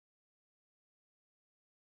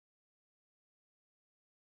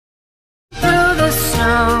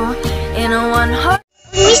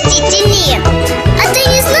Вместительнее. А ты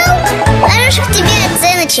не знал? Хороших тебе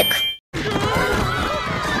оценочек.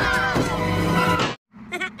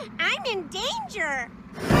 I'm in danger.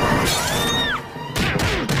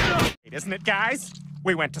 Isn't it, guys?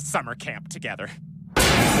 We went to summer camp together.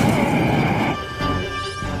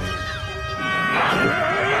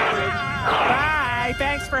 Bye!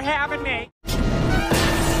 Thanks for having me!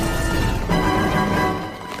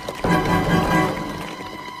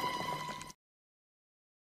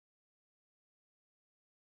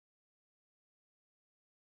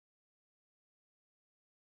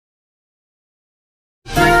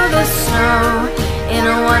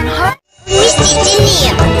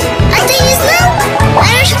 Вместительнее. А ты не знал?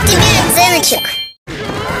 Хороших тебе оценочек.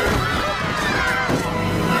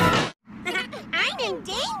 I'm in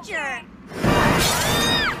danger.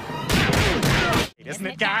 Isn't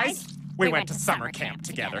it, guys? We went to summer camp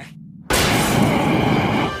together.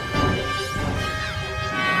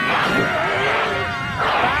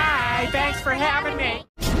 Bye! Thanks for having me!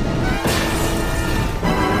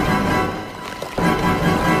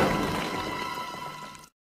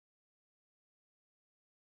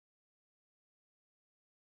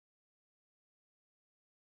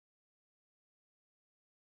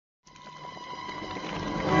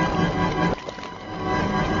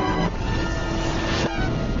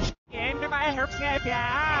 Into my herb snap,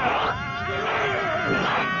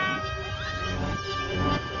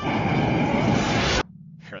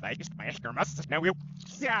 Hör deg ikke meg, jeg måste nå jo.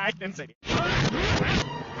 Ja, jeg kan se det.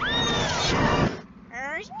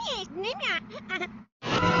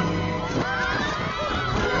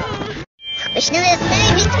 Обычно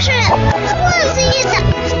знаю, мистер Шрек. Школа завеса.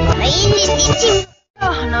 А инвестиции.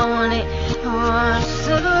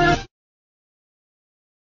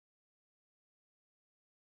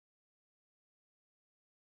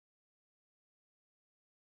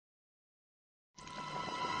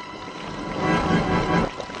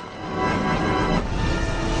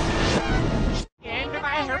 Into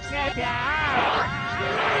my herb snap,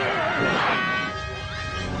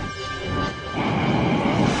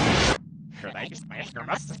 Hör deg ikke meg, jeg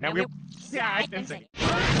måste nå jo. Ja, jeg kan se det.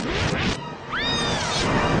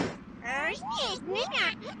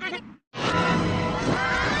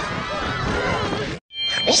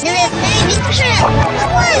 Обычно знаю, мистер Шрек.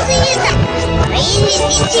 Школа завеса. А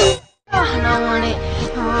инвестиции.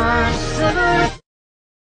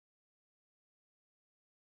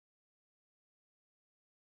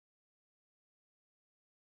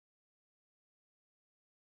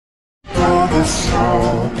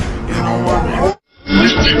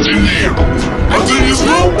 Вместительнее. А ты не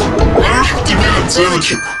знал? Хороших тебе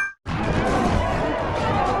оценочек.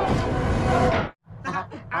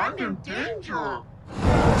 I'm in danger.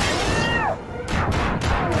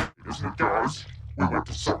 Isn't it, guys? We went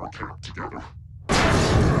to summer camp together.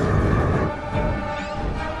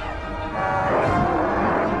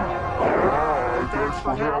 Thanks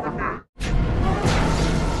for having me.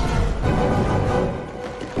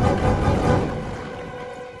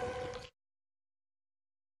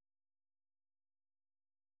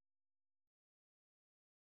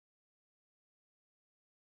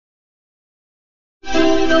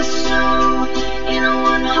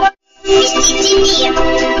 Вместительнее.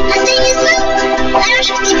 А ты не знал?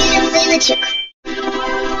 Хороших тебе оценочек.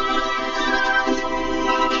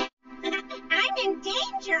 I'm in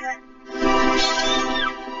danger.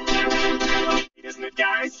 Isn't it,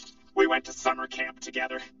 guys? We went to summer camp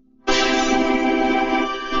together.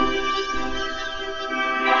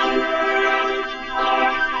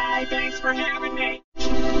 Bye! Thanks for having me!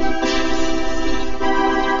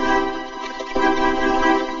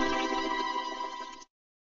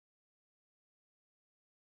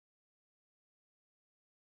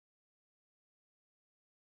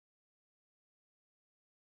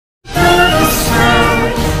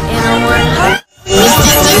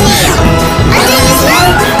 Вместительнее. А ты не знал?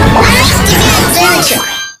 Хороших тебе оценочек.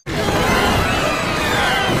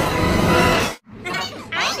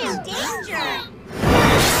 I'm in danger.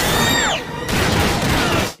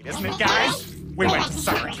 Isn't it, guys? We went to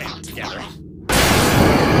summer camp together. Bye!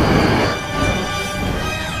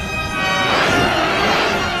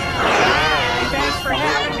 Thanks for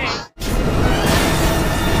having me!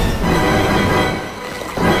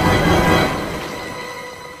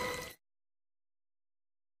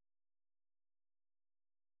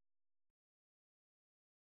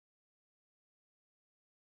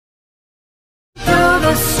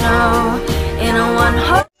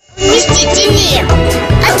 Вместительнее.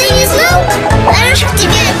 А ты не знал? Хороших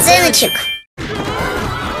тебе оценочек.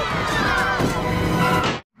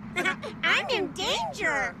 I'm in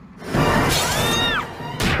danger.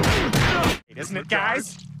 Isn't it,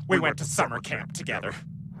 guys? we went to summer camp together.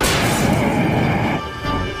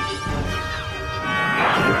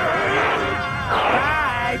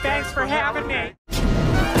 Hi, thanks for having me.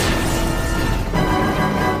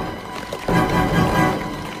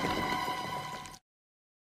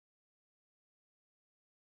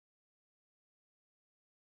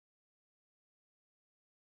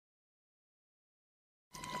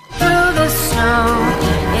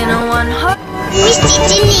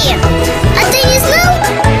 Вместительнее. А ты не знал?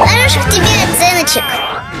 Хороших тебе оценочек.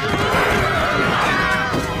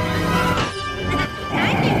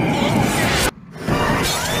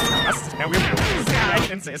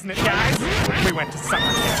 Isn't it, guys? We went to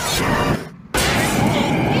summer camp.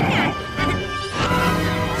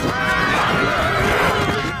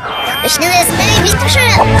 Точно ставим без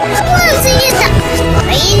тушера. План заезда.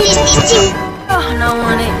 Инвестиции.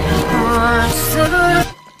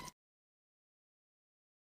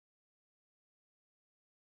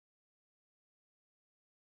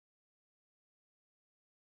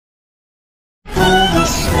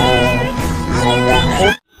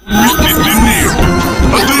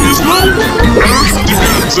 А ты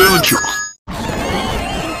не знал? Хороших тебе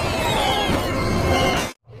оценочек.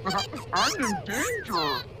 I'm in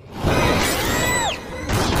danger.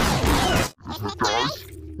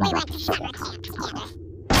 Guys, we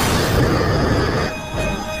went to summer camp together.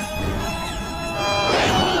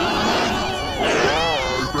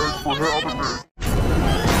 Thanks for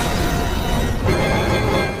having me.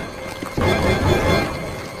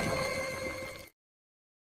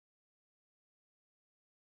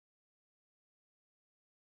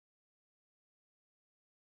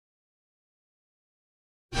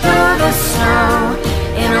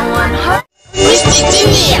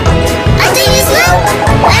 Вместительнее. А ты не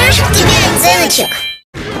знал? Хороших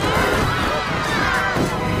тебе оценочек.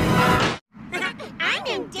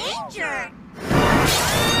 I'm in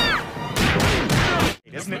danger.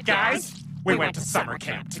 Isn't it, guys? We went to summer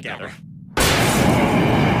camp together.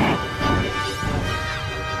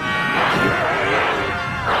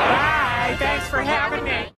 Hi, thanks for having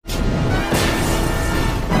me.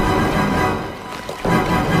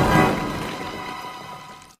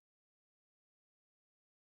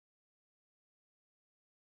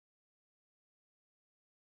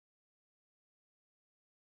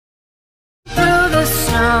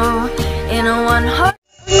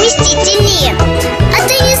 Вместительнее. А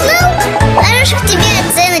ты не знал? Хороших тебе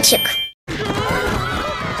оценочек.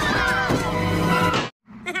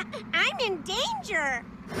 I'm in danger.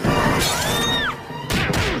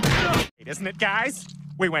 Isn't it, guys?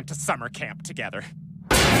 We went to summer camp together.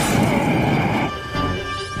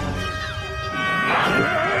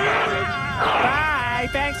 Hi,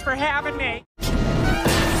 thanks for having me.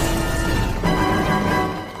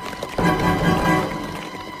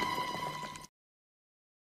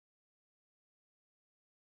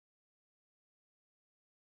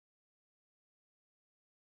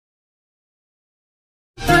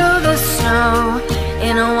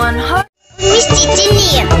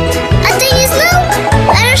 Вместительнее. А ты не знал?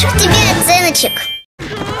 Хороших тебе оценочек.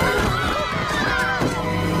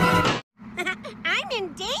 I'm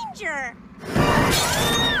in danger.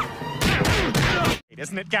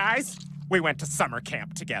 Isn't it, guys? We went to summer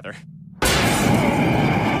camp together.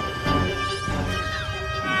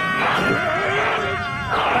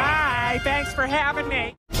 Hi, thanks for having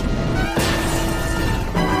me.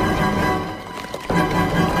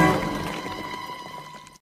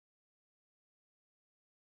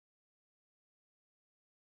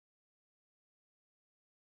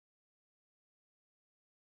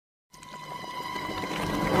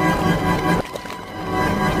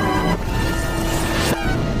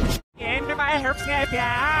 Into my herbs, Here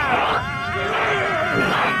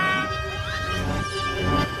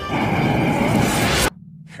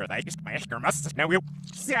they just make your must know you.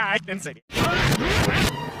 I can see.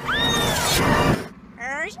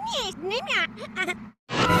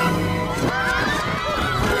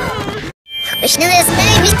 Точно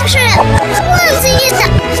ставим без тушера. План заезда.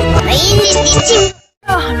 Инвестиции.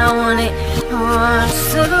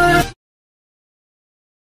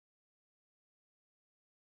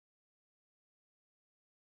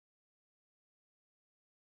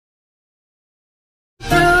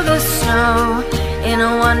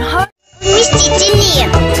 Вместительнее.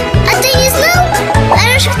 А ты не знал?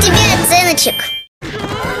 Хороших тебе оценочек.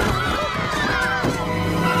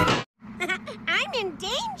 I'm in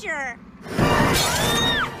danger.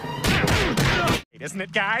 Isn't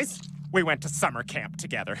it, guys? We went to summer camp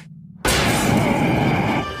together.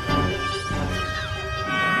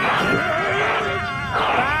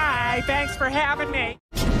 Hi, thanks for having me.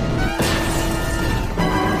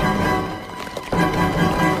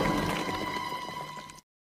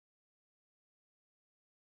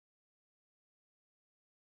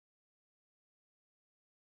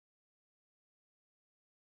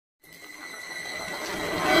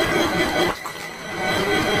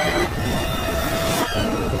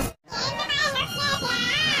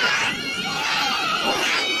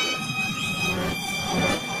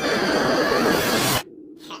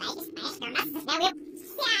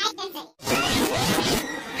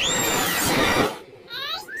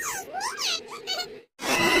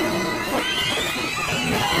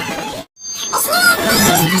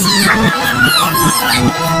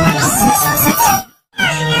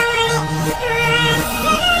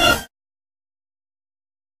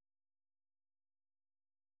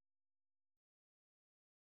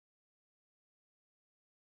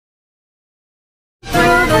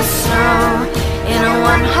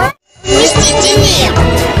 Мистер Динара,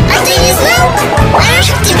 а ты не знал?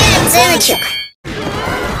 Хороших тебе оценочек.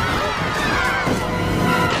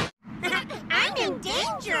 I'm in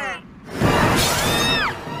danger.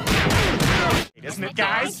 Isn't it,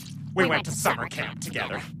 guys? We went to summer camp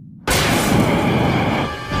together. Bye.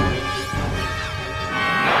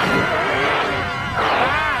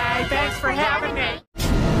 Thanks for having me.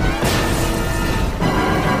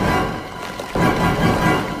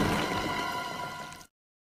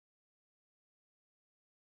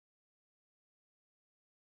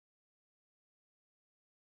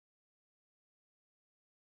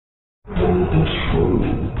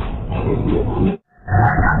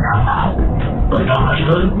 But I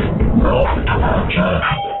don't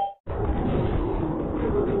know.